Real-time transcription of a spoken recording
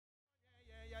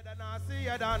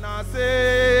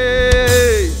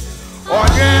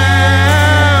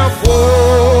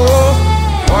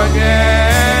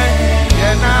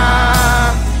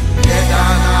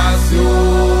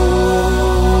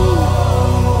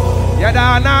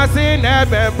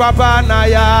Papa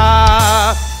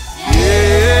Naya,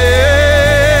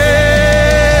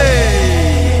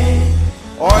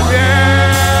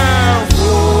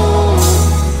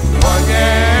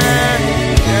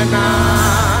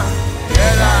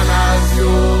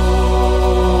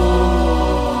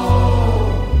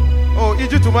 oh,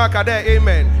 Iju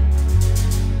amen.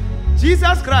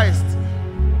 Jesus Christ,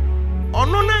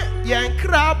 onone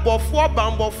yankra bofo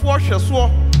bambofo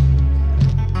hweso.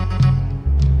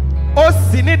 O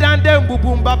sinidande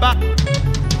mbubum baba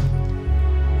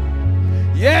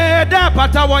ye da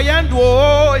pata wo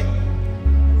yendo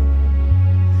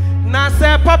na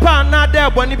se papa na de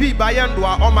boni bi ba yendo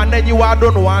a o ma nanyi wa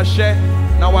do no wa hye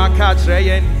na wa ka kire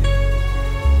yen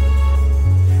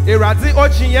Eradi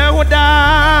ochi yen ho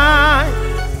da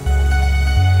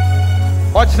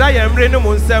o kira yen mre ne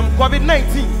mu nsem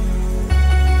COVID-19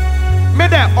 me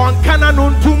de on kana no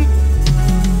ntum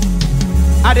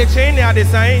ade chain ni ade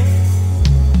sign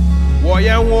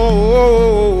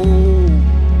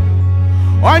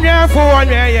Onye fu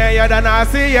onye ye yada na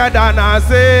si onye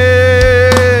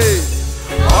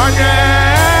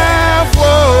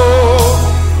fu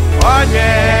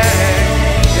onye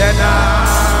yada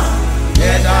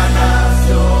na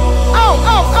si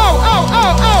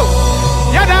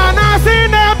yada na si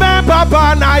nebe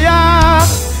papa na ya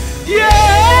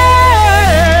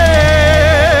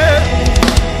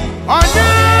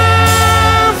onye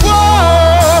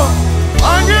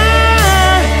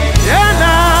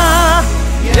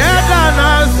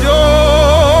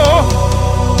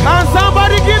Can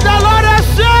somebody give the Lord a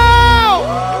shout?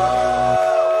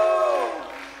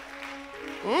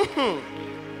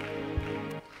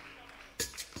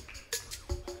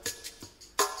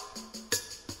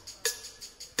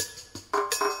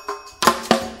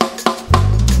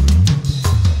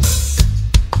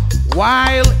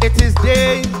 While it is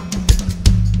day,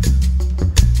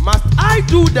 must I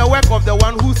do the work of the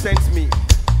one who sent me?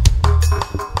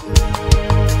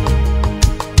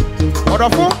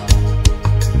 Odofo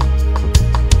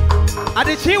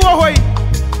Adechi wo hoi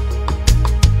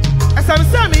Asam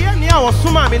se me ye nia wo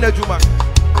soma me na djuma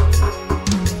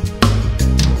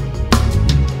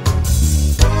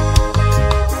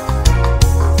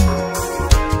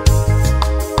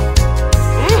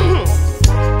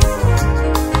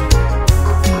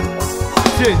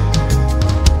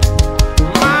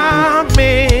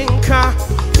Maminka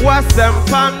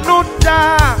wasempa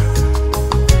nuda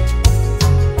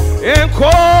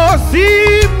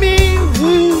Enkosi mi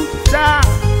wuda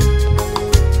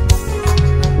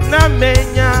na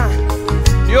menya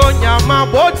yo nyama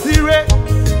botire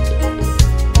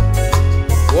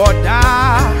woda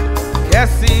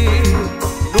kesi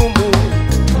numu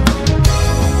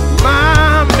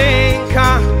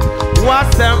maminka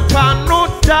wasempa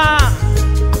nuda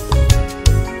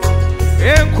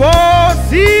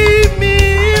enkosi mi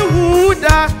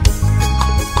wuda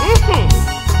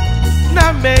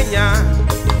na menya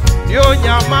yo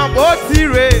nyama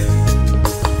botire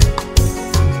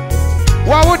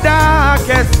wawuda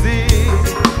kesi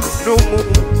numu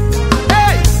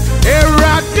hey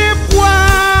eradipwa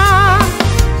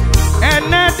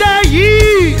enede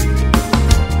yi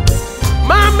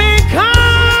mami ka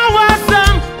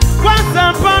wasam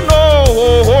pano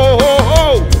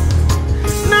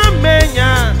na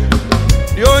menya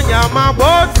yo nyama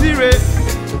botire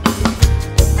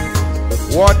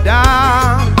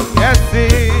Woda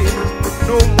kesi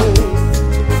numu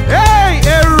hey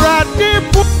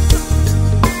eradipu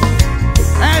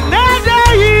enede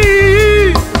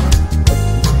yi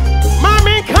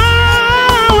mami ka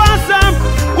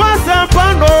wasam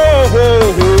pano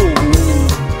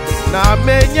na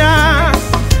menya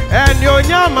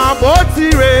enyonyama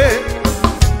botire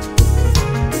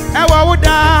ewa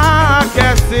woda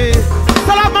kesi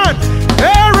Salaman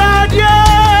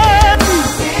eradie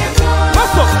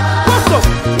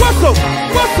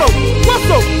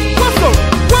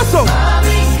What's up?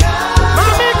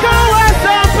 Mamika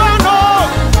wasapano.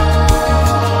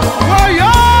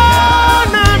 Woyo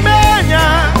na menya.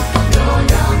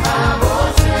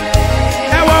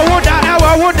 Ewa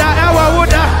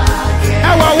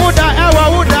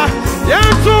wuda.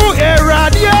 Yantu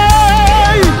eradie.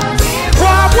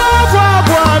 Bwa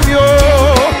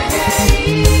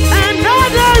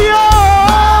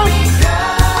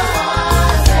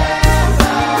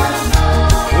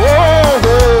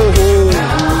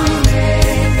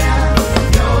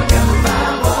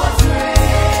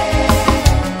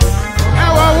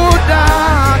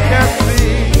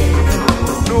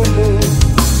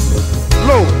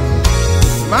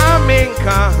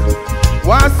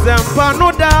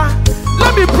Panoda.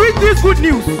 Let me preach this good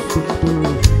news.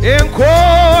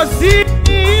 Enkosi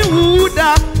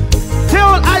uda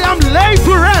till I am laid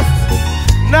to rest.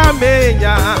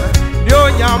 Namenya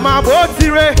nyonya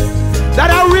mabotire that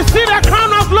I will receive a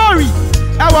crown of glory.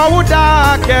 Ewa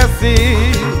uda kesi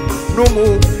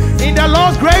numu in the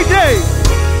Lord's great day.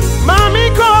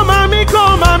 Mamiko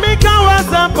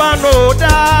wasa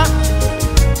panoda.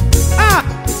 Ah,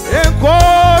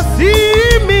 enkosi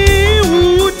mi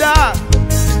uda.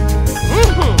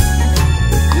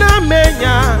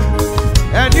 Namenya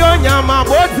and your nyama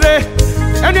botre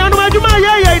and your majuma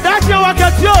ye that's your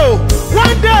wakatio.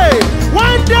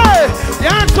 One day,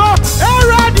 yanto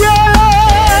eradia.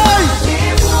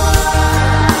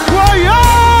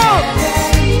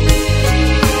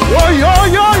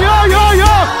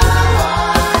 Yo.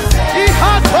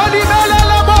 Iha toli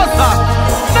melela bosa.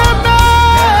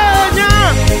 Namenya.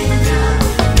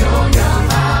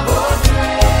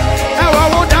 Ewa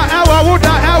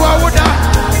wuda.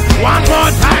 One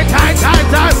more time.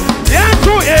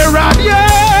 Yanto eradia.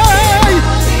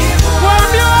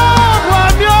 Wamyo.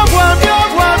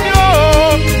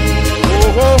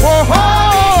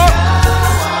 Oh.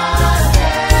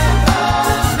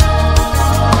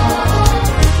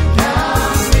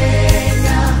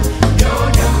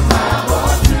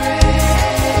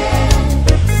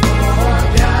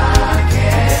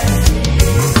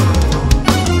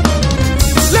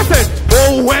 Listen,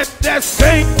 oh, when the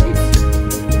saints,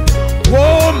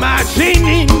 oh,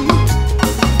 marching.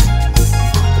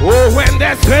 Oh, when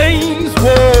the saints,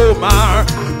 oh,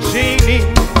 marching.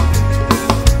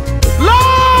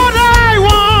 Lord, I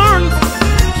want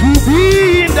to be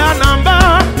in the number.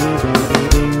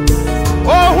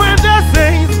 Oh, when the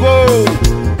saints go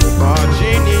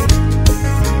marching in.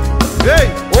 Hey,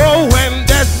 oh, when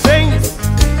the saints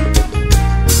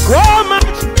go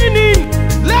marching in.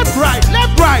 Left, right.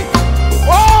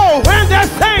 Oh, when the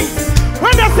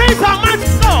saints are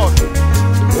marching on.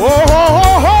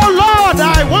 Oh, Lord,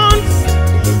 I want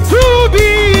to be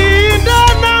in the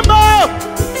number.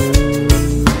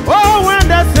 Oh, when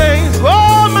the saints go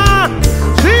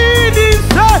marching,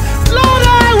 Lord,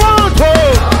 I want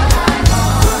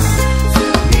to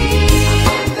be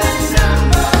in the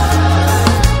number.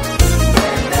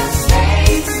 When the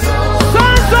saints go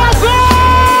sons of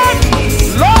God,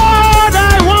 Lord,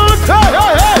 I want to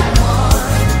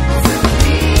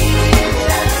be in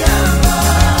the number.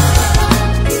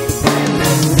 When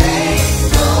the saints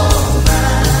go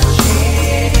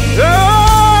marching.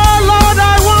 oh, Lord,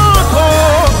 I want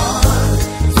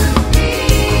To be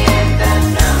in the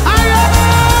number. I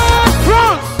am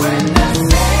front. When the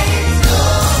saints go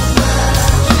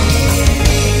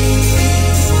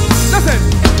Listen,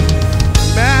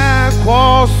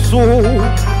 Mekosu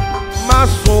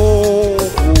maso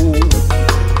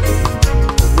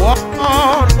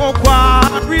wono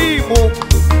kwarimo.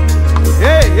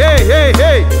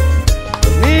 Hey.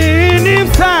 Ni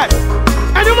inside.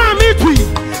 And you want me to.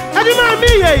 And you want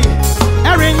me ye.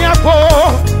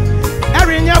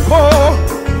 Erinyapo.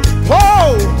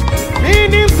 Oh,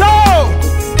 meaning so.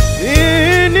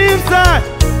 Inside.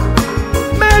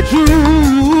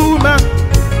 Mejuma.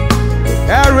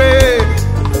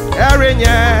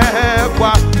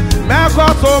 Erinyakwa.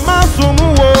 Mekoso masumu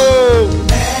wo.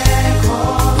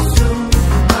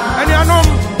 And you know,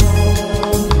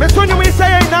 when you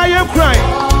say I am crying.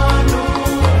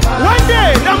 One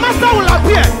day the master will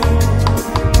appear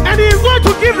and he is going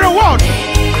to give reward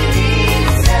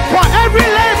for every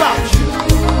labor.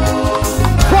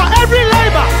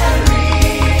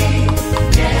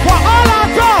 For all our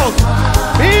toils.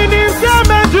 Meaning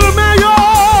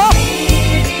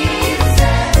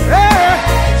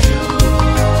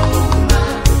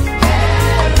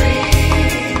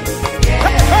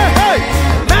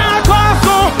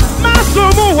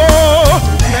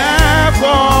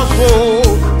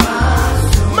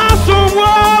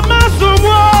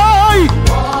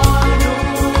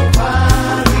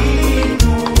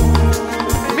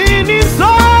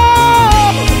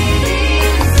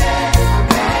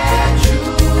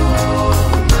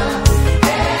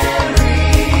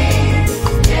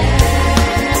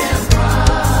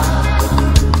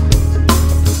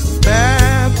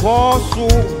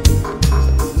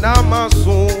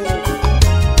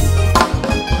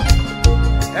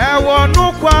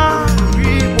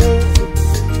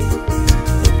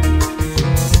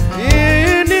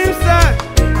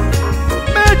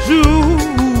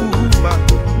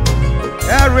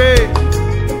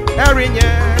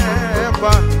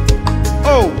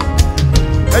Oh,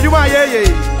 Ejuma ye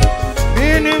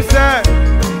meaning say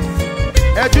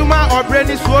Ejuma or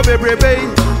Brenny Swobe Brebe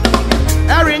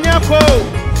Erinyako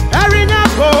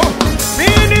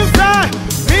meaning say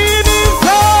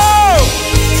so.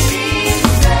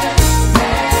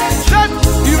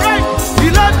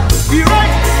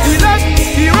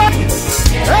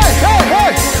 Hey, hey,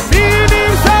 hey.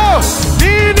 Meaning so.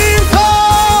 Meaning so.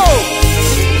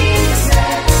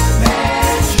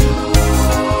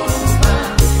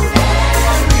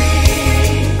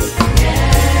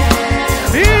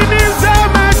 Meaning so,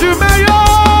 Majumayo.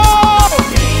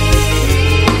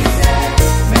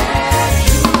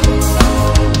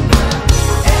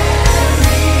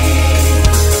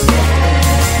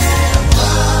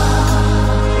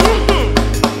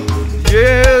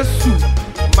 Yesu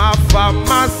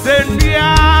mafama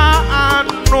sendia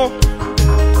ano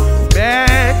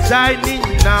mechai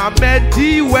na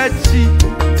medi wechi.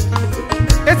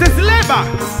 It is labor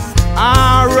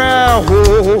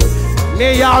areho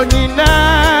ne ya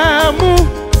nyina mu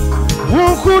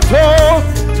wukuto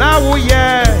na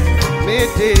wuye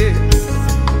mede.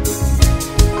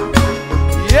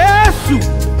 Yesu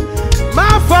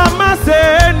mafama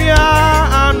sendia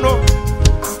ano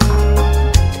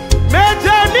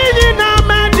Mejanini na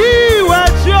medi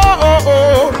wacho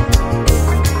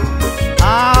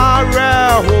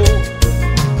areho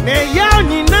ne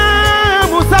yani na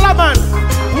musalaman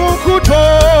mukuto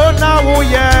na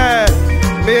wuye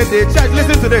mede. Church,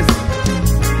 listen to this.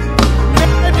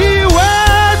 Medi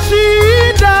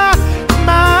wachida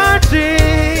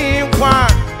majinkwa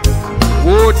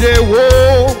wode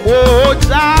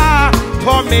woja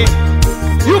Tommy.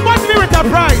 You must be with a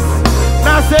price.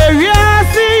 Na se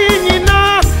wiasi nyina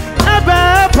ebe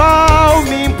pa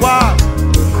umimpa.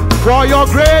 For your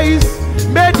grace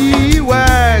medi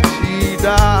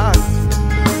wechida.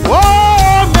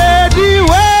 Oh medi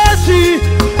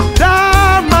wechida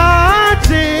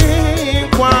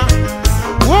majinkwa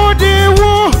wodi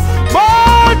wo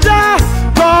moja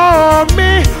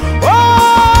tomi.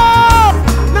 Oh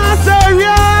na se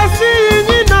wiasi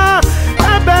nyina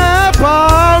ebe pa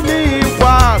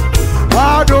umimpa.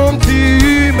 Why don't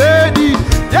you medi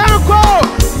yanko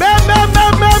me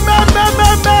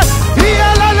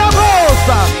hiela la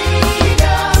bosa.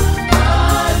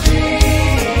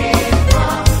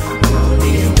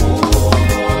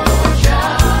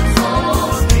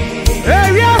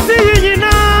 Hey, yes, you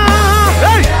now.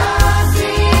 Hey,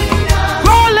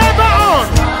 go labor on.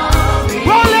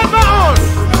 Go labor on.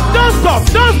 Don't stop.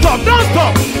 Don't stop. Don't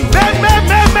stop. Me.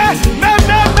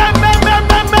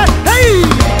 Hey.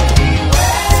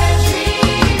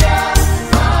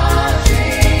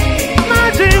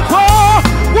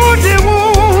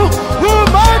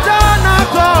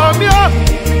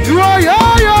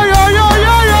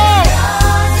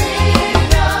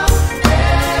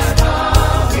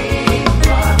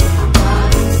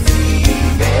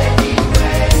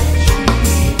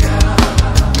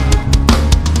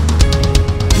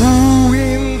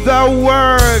 Doing the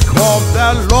work of the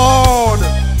Lord,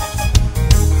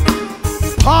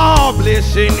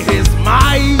 publishing his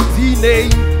mighty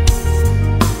name.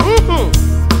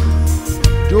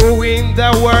 Doing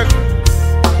the work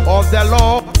of the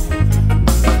Lord,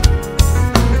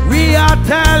 we are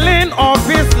telling of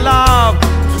his love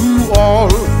to all.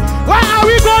 Why are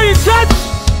we going, church?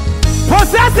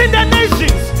 Possessing the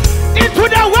nations. Into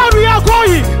the world we are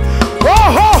going.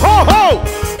 Oh, ho, ho, ho.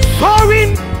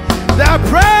 Sowing the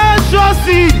precious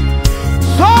seed.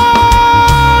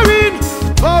 Sowing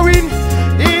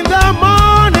in the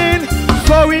morning.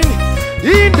 Sowing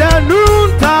in the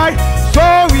noontide.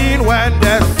 Sowing when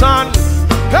the sun,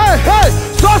 hey, hey,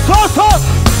 sowing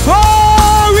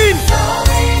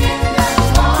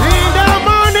in the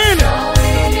morning,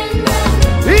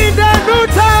 in the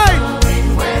noontide,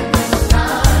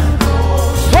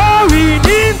 sowing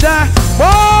in the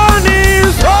morning,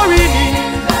 sowing in,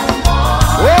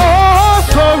 oh,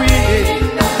 sowing in.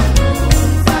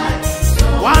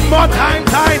 One more time,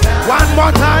 one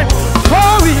more time,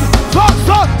 sowing, so.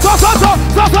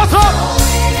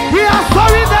 We are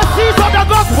sowing the seeds of the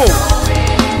gospel.